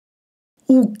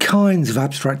All kinds of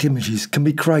abstract images can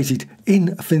be created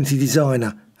in Affinity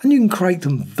Designer, and you can create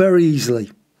them very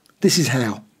easily. This is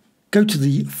how. Go to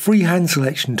the freehand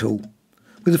selection tool.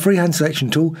 With the freehand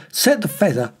selection tool, set the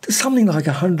feather to something like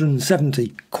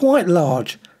 170, quite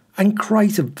large, and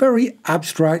create a very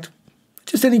abstract,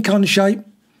 just any kind of shape.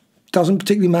 Doesn't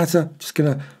particularly matter. Just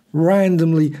going to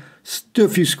randomly do a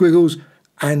few squiggles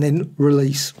and then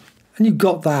release. And you've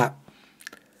got that.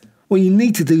 What you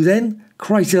need to do then,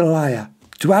 create a layer.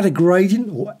 To add a gradient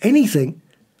or anything,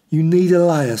 you need a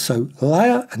layer. So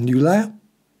layer, a new layer.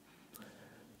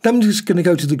 Then I'm just going to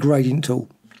go to the gradient tool.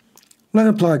 I'm going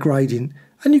to apply a gradient,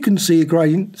 and you can see a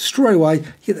gradient straight away. You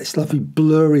get this lovely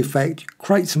blurry effect. You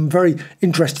create some very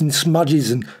interesting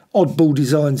smudges and oddball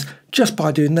designs just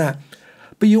by doing that.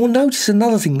 But you'll notice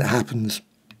another thing that happens,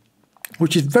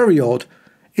 which is very odd,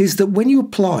 is that when you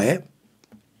apply it,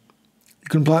 you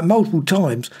can apply it multiple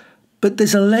times, but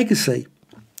there's a legacy.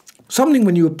 Something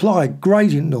when you apply a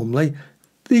gradient normally,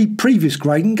 the previous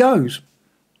gradient goes.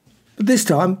 But this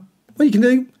time, what you can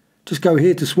do, just go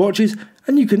here to swatches,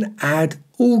 and you can add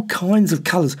all kinds of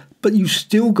colours, but you've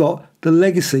still got the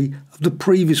legacy of the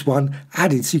previous one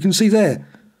added. So you can see there.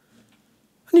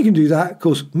 And you can do that, of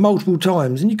course, multiple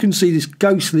times, and you can see this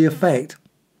ghostly effect.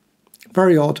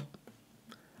 Very odd.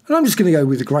 And I'm just going to go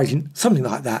with a gradient, something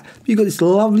like that. You've got this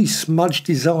lovely smudge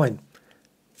design.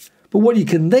 But what you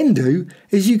can then do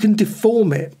is you can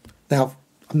deform it. Now,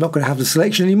 I'm not going to have the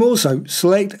selection anymore, so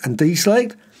select and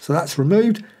deselect. So that's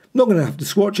removed. I'm not going to have the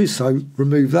swatches, so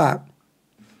remove that.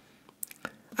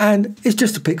 And it's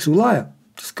just a pixel layer.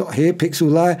 Just got here,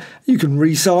 pixel layer. You can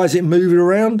resize it, move it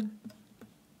around.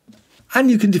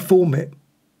 And you can deform it.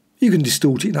 You can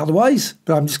distort it in other ways,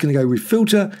 but I'm just going to go with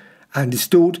filter and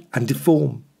distort and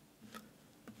deform.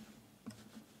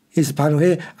 Here's the panel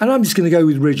here, and I'm just going to go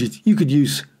with rigid. You could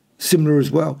use similar as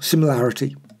well,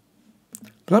 similarity.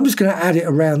 But I'm just going to add it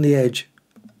around the edge.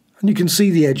 And you can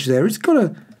see the edge there. It's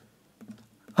got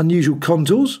unusual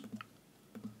contours.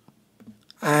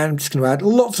 And I'm just going to add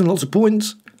lots and lots of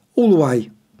points all the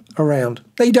way around.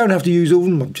 Now you don't have to use all of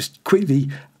them, I'm just quickly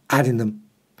adding them.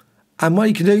 And what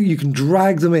you can do, you can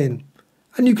drag them in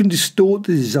and you can distort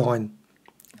the design.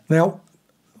 Now,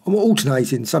 I'm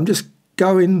alternating, so I'm just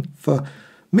going for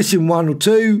missing one or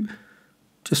two,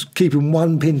 just keeping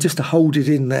one pin just to hold it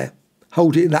in there,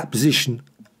 hold it in that position.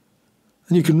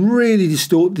 And you can really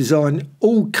distort design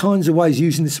all kinds of ways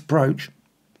using this approach.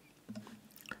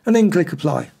 And then click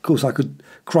apply. Of course, I could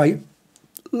create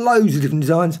loads of different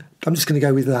designs. I'm just going to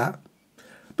go with that.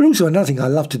 But also another thing I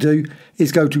love to do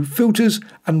is go to filters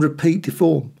and repeat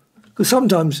deform. Because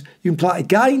sometimes you can apply it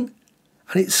again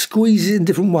and it squeezes in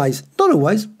different ways. Not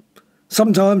always.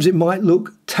 Sometimes it might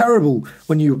look terrible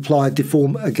when you apply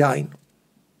deform again.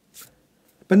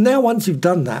 But now once you've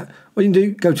done that, what you can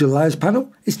do, go to the layers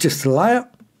panel. It's just a layer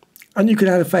and you can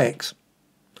add effects.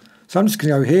 So I'm just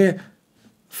going to go here,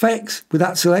 effects, with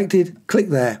that selected, click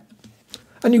there.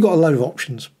 And you've got a load of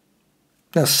options.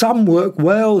 Now some work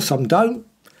well, some don't.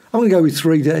 I'm going to go with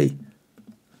 3D.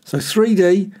 So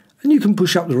 3D, and you can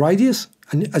push up the radius.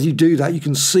 And as you do that, you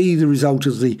can see the result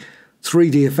of the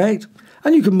 3D effect.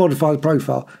 And you can modify the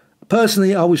profile.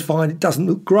 Personally, I always find it doesn't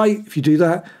look great if you do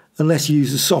that, unless you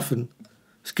use the soften.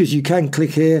 It's because you can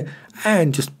click here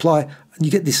and just apply, and you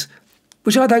get this,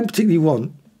 which I don't particularly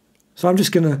want. So I'm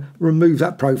just going to remove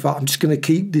that profile. I'm just going to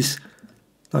keep this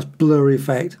nice blurry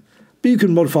effect. But you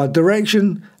can modify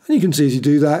direction, and you can see as you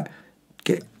do that,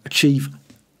 achieve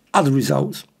other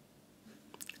results.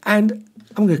 And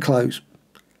I'm going to close.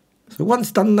 So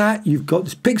once done that, you've got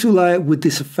this pixel layer with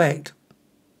this effect.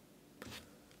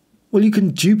 Well, you can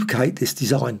duplicate this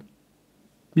design.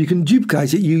 You can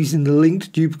duplicate it using the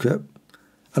linked duplicate.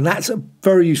 And that's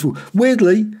very useful.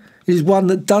 Weirdly, it is one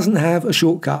that doesn't have a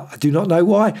shortcut. I do not know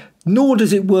why, nor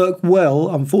does it work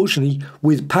well, unfortunately,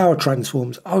 with power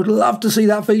transforms. I would love to see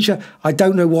that feature. I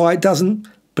don't know why it doesn't,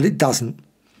 but it doesn't.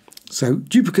 So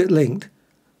duplicate linked.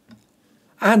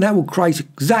 And that will create an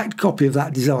exact copy of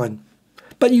that design.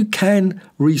 But you can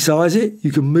resize it.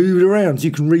 You can move it around. So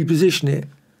you can reposition it.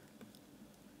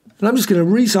 And I'm just going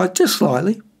to resize just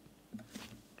slightly.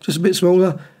 Just a bit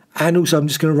smaller. And also I'm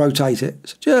just going to rotate it.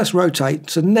 So just rotate.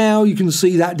 So now you can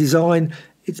see that design.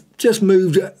 It's just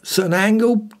moved at a certain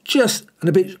angle, just and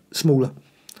a bit smaller.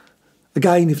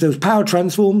 Again, if there was power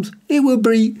transforms, it would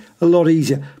be a lot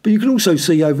easier. But you can also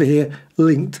see over here,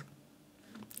 linked.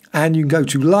 And you can go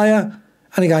to layer,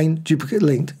 and again, duplicate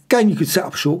linked. Again, you could set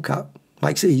up a shortcut.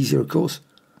 Makes it easier, of course.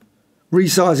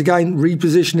 Resize again,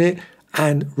 reposition it,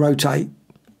 and rotate.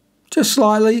 Just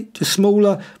slightly, just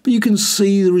smaller, but you can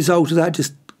see the result of that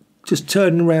just just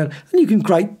turning around, and you can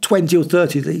create 20 or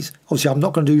 30 of these. Obviously, I'm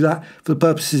not going to do that for the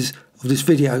purposes of this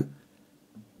video,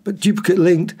 but duplicate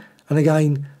linked, and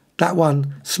again, that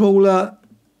one smaller,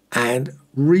 and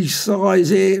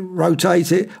resize it,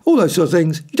 rotate it, all those sort of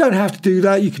things. You don't have to do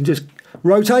that. You can just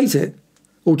rotate it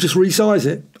or just resize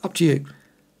it, up to you.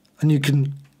 And you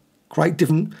can create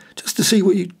different, just to see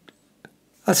what you,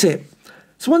 that's it.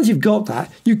 So once you've got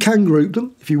that, you can group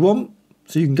them if you want.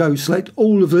 So you can go select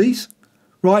all of these,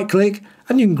 right click,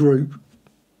 and you can group.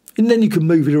 And then you can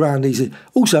move it around easily.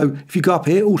 Also, if you go up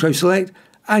here, auto select,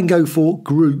 and go for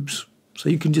groups. So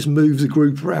you can just move the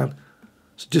group around.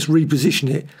 So just reposition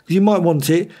it, because you might want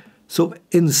it sort of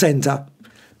in the centre.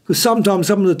 Because sometimes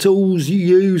some of the tools you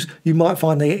use, you might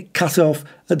find they get cut off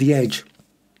at the edge.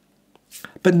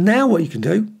 But now what you can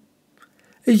do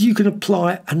is you can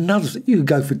apply another, you can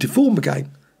go for deform again.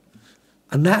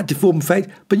 And that deform effect,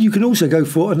 but you can also go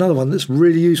for another one that's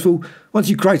really useful. Once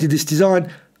you've created this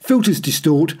design, filters,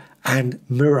 distort, and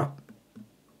mirror.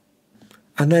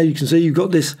 And now you can see you've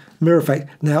got this mirror effect.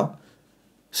 Now,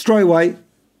 straight away,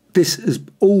 this has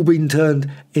all been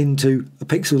turned into a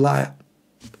pixel layer,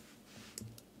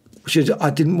 which I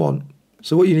didn't want.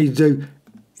 So what you need to do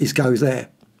is go there.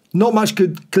 Not much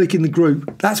good clicking the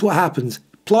group. That's what happens.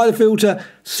 Apply the filter.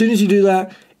 As soon as you do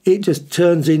that, it just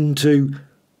turns into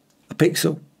a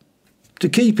pixel. To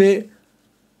keep it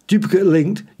duplicate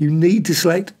linked, you need to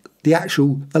select the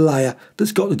actual layer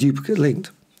that's got the duplicate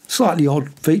linked. Slightly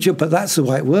odd feature, but that's the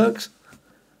way it works.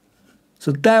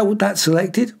 So there, that's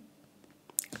selected.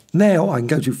 Now I can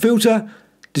go to filter,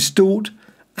 distort,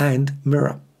 and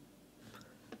mirror.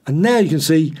 And now you can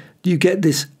see you get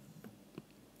this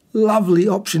lovely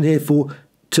option here for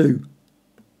 2,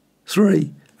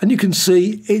 3. And you can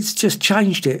see it's just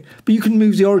changed it. But you can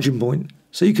move the origin point.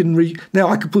 So you can now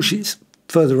I could push it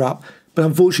further up. But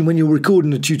unfortunately, when you're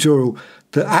recording a tutorial,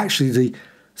 that actually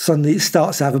suddenly it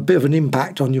starts to have a bit of an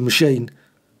impact on your machine.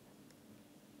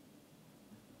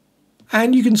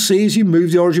 And you can see as you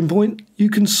move the origin point, you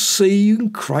can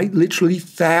create literally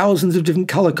thousands of different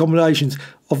colour combinations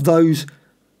of those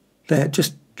there,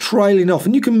 just trailing off.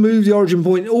 And you can move the origin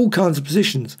point in all kinds of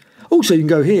positions. Also, you can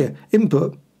go here,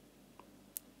 input,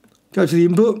 go to the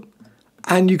input,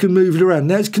 and you can move it around.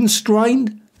 Now it's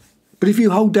constrained, but if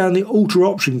you hold down the Alt or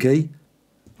Option key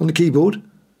on the keyboard,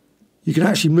 you can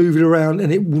actually move it around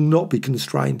and it will not be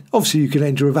constrained. Obviously, you can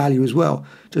enter a value as well.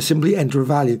 Just simply enter a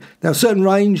value. Now, certain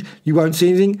range, you won't see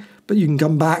anything, but you can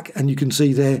come back and you can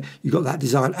see there you've got that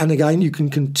design. And again, you can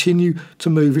continue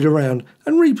to move it around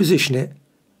and reposition it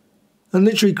and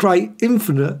literally create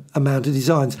infinite amount of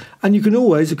designs. And you can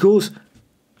always, of course,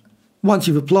 once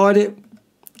you've applied it,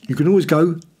 you can always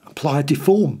go apply a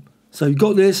deform. So you've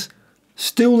got this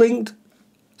still linked.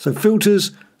 So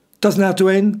filters, doesn't have to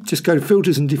end, just go to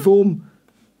filters and deform,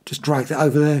 just drag that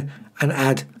over there and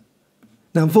add.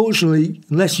 Now, unfortunately,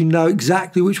 unless you know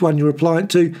exactly which one you're applying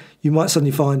to, you might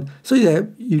suddenly find, so yeah,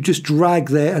 you just drag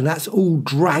there and that's all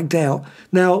dragged out.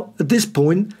 Now, at this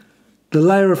point, the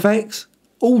layer effects,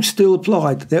 all still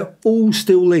applied. They're all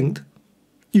still linked.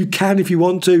 You can, if you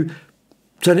want to,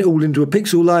 turn it all into a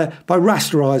pixel layer by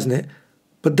rasterizing it,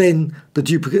 but then the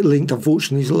duplicate linked,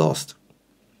 unfortunately, is lost.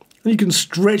 And you can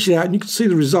stretch it out and you can see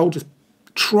the result just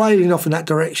trailing off in that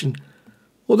direction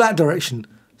or that direction.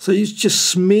 So it just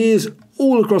smears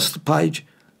all across the page.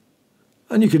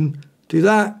 And you can do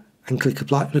that and click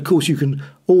apply. And of course you can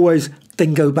always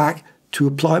then go back to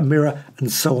apply mirror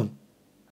and so on.